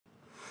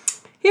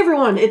Hey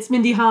everyone, it's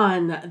Mindy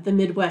Hahne, the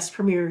Midwest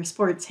premier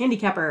sports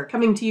handicapper,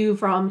 coming to you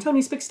from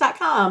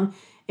TonySpicks.com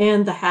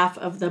and the half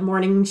of the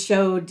morning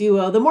show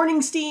duo, The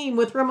Morning Steam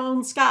with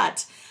Ramon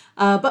Scott.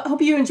 But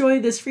hope you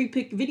enjoy this free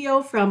pick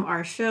video from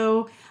our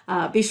show.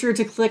 Be sure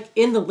to click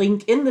in the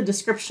link in the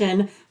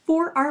description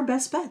for our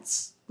best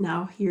bets.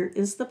 Now here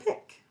is the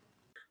pick.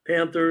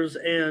 Panthers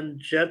and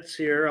Jets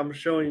here. I'm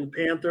showing the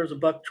Panthers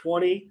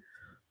 $1.20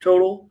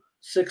 total.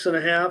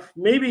 6.5,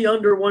 maybe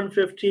under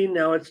 115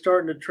 now. It's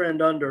starting to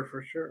trend under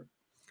for sure.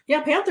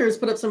 Yeah, Panthers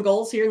put up some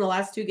goals here in the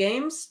last two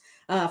games,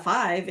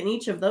 5 in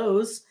each of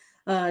those.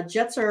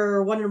 Jets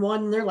are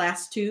 1-1 in their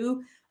last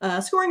two,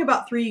 scoring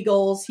about 3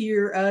 goals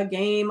here a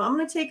game. I'm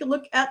going to take a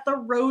look at the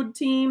road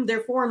team.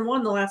 They're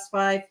 4-1 the last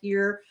 5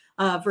 here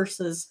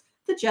versus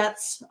the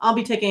Jets. I'll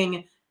be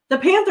taking the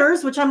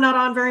Panthers, which I'm not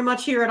on very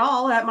much here at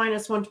all, at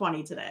minus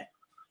 120 today.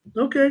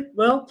 Okay,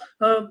 well,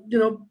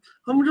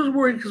 I'm just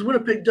worried because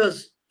Winnipeg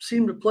does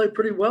seem to play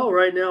pretty well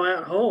right now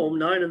at home,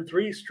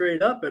 9-3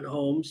 straight up at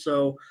home.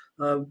 So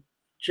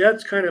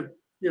Jets kind of,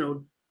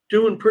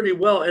 doing pretty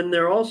well, and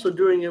they're also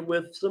doing it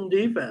with some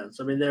defense.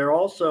 I mean, they're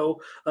also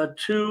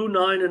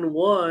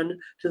 2-9-1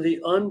 to the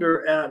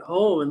under at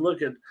home. And look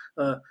at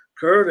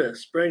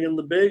Curtis bringing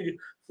the big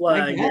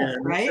flag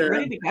in. Right,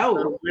 ready to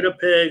go.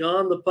 Winnipeg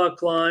on the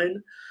puck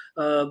line,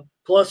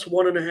 plus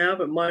 1.5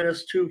 at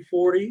minus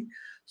 240.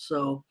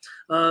 So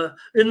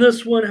in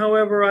this one,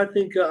 however, I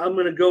think I'm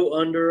going to go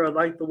under. I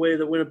like the way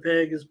that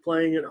Winnipeg is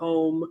playing at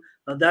home.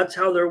 That's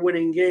how they're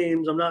winning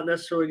games. I'm not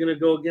necessarily going to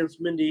go against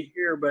Mindy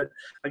here, but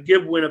I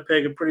give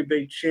Winnipeg a pretty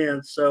big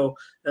chance. So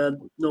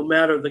no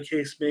matter the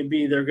case may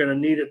be, they're going to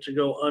need it to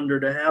go under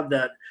to have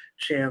that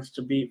chance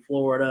to beat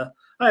Florida.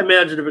 I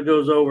imagine if it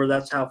goes over,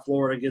 that's how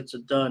Florida gets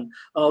it done.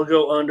 I'll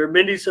go under.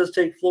 Mindy says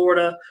take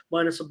Florida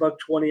minus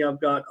 $1.20. I've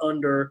got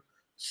under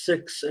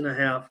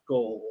 6.5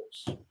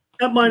 goals.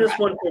 At minus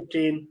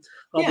 115,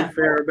 I'll be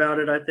fair about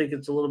it. I think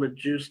it's a little bit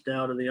juiced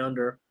now to the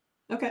under.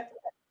 Okay.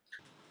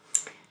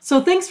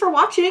 So thanks for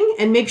watching,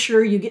 and make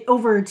sure you get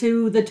over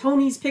to the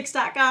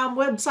TonySpicks.com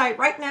website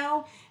right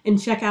now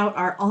and check out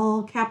our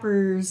All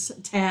Cappers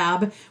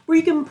tab, where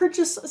you can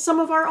purchase some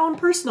of our own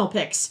personal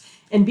picks.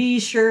 And be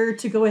sure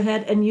to go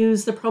ahead and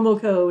use the promo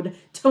code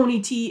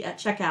TonyT at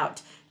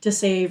checkout to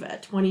save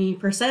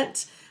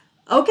 20%.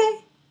 Okay,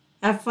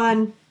 have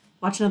fun.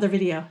 Watch another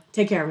video.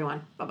 Take care,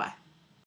 everyone. Bye-bye.